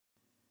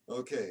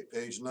Okay,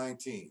 page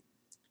 19.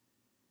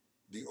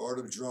 The Art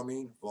of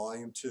Drumming,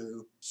 Volume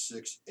 2,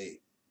 6-8.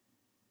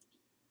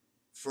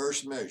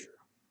 First measure.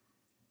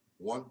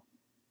 1,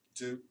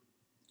 2,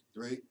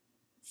 3,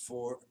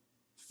 4,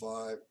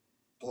 5,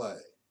 play.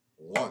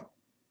 1,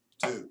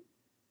 2,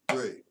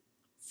 3,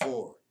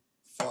 4,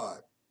 5,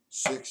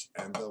 6,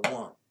 and the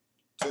 1,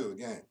 2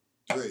 again.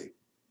 3,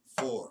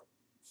 4,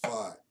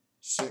 5,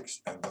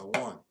 6, and the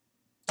 1,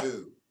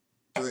 2,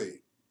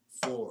 3,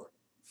 4,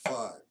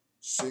 5,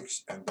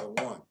 6, and the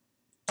 1,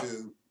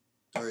 2,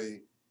 3,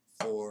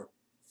 4,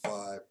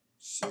 5,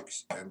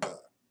 6, and the.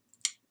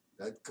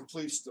 That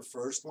completes the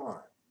first line.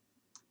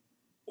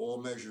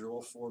 All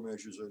four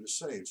measures are the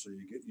same, so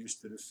you get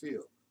used to the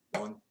feel.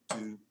 1,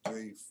 2,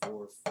 3,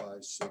 4,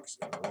 5, 6,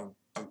 and 1,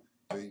 2,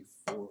 3,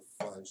 4,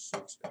 5,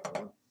 6, and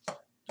 1,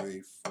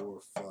 3, 4,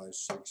 5,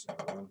 6,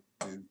 and 1,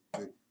 2,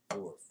 3,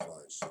 4, 5,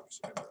 6,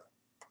 and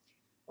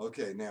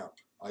Okay, now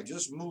I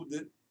just moved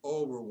it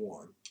over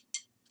 1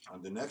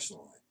 on the next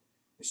line.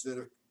 Instead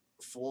of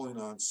falling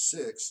on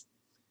 6,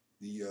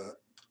 the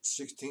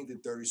 16th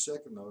and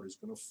 32nd note is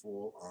going to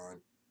fall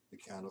on the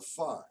count of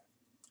 5.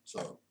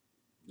 So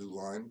do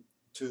line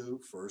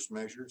 2, first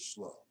measure,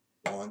 slow.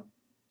 1,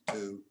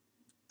 2,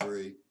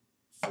 3,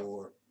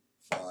 4,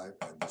 5,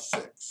 and the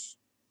 6.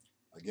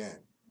 Again,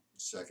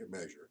 second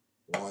measure.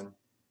 1,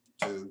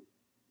 2,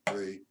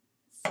 3,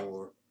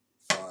 4,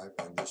 5,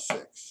 and the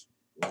 6.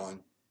 1,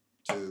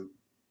 2,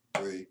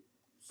 3,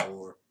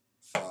 4,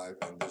 5,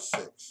 and the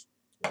 6.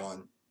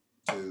 1,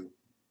 2,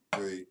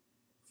 3,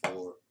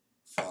 4,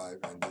 5,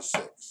 and the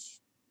 6.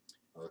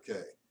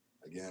 Okay,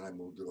 again, I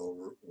moved it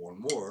over 1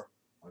 more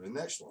on the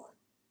next line.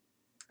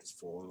 It's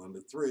falling on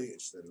the 3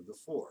 instead of the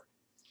 4.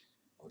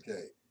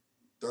 Okay,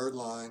 third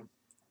line,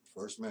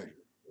 first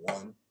measure.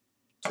 1,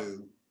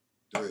 2,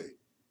 3,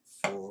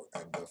 4,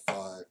 and the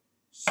 5,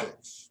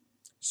 6.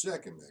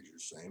 Second measure,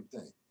 same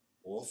thing.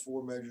 All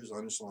 4 measures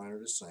on this line are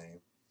the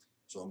same.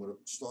 So I'm going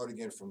to start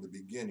again from the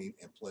beginning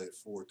and play it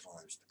 4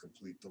 times to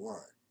complete the line.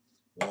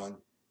 1,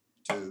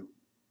 2,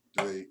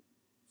 3,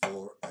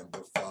 4, and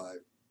the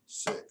 5,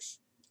 6.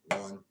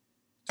 1,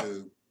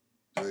 2,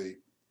 3,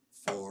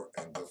 4,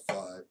 and the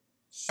 5,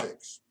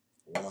 6.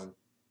 1,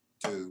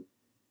 2,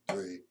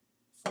 3,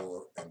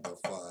 4, and the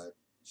 5,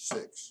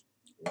 6.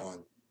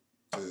 1,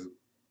 2,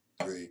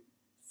 3,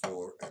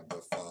 4, and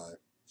the 5,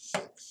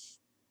 6.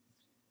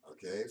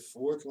 Okay,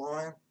 fourth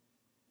line.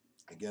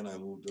 Again, I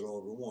moved it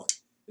over 1.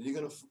 And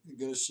you're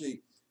gonna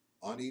see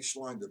on each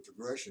line the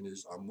progression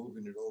is I'm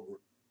moving it over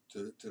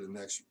to the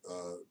next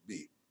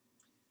beat.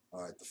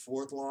 All right, the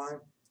fourth line,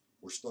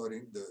 we're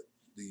starting the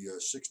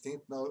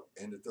 16th note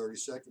and the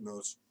 32nd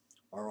notes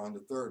are on the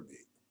third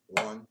beat.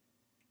 1,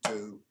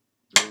 2,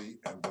 3,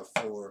 and the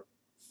 4,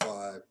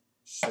 5,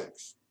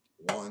 6.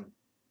 1,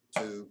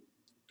 2,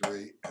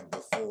 3, and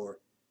the 4,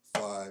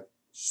 5,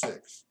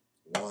 6.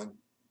 1,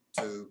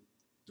 2,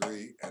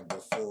 3, and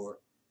the 4,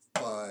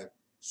 5,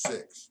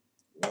 6.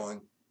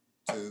 1,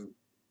 2,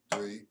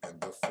 3,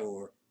 and the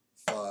 4,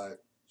 5,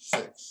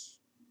 6.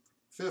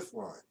 Fifth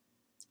line.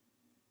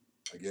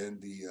 Again,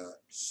 the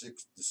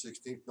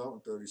 16th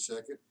note and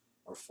 32nd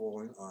are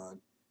falling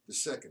on the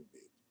second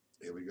beat.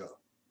 Here we go.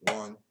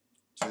 1,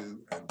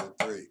 2, and the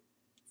 3,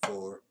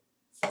 4,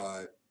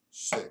 5,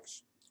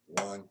 6.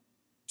 1,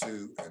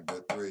 2, and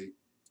the 3,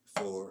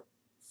 4,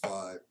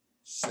 5,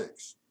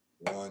 6.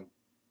 1,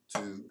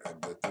 2,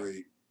 and the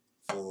 3,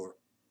 4,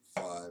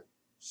 5,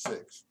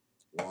 6.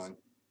 1,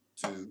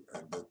 2,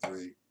 and the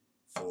 3,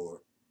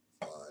 4,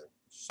 5,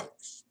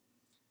 6.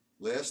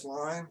 Last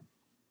line,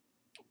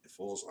 it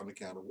falls on the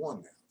count of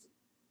 1 now,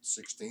 the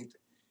 16th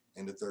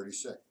and the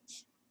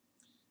 32nd.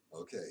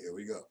 Okay, here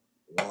we go.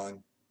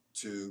 1,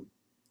 2,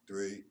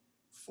 3,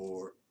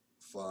 4,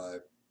 5,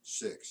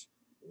 6.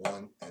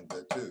 1 and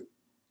the 2,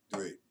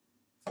 3,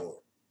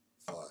 4,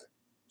 5,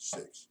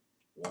 6.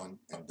 1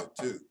 and the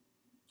 2,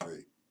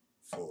 3,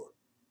 4,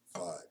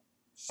 5,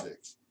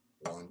 6.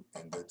 1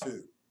 and the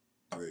 2,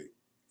 3,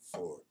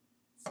 4,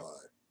 5,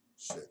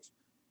 6.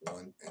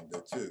 1 and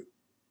the 2,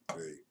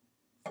 3,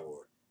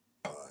 4,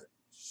 5,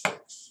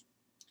 6.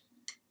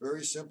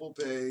 Very simple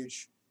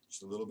page.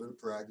 Just a little bit of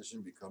practice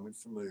and becoming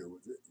familiar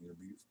with it, and you'll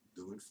be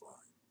doing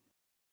fine.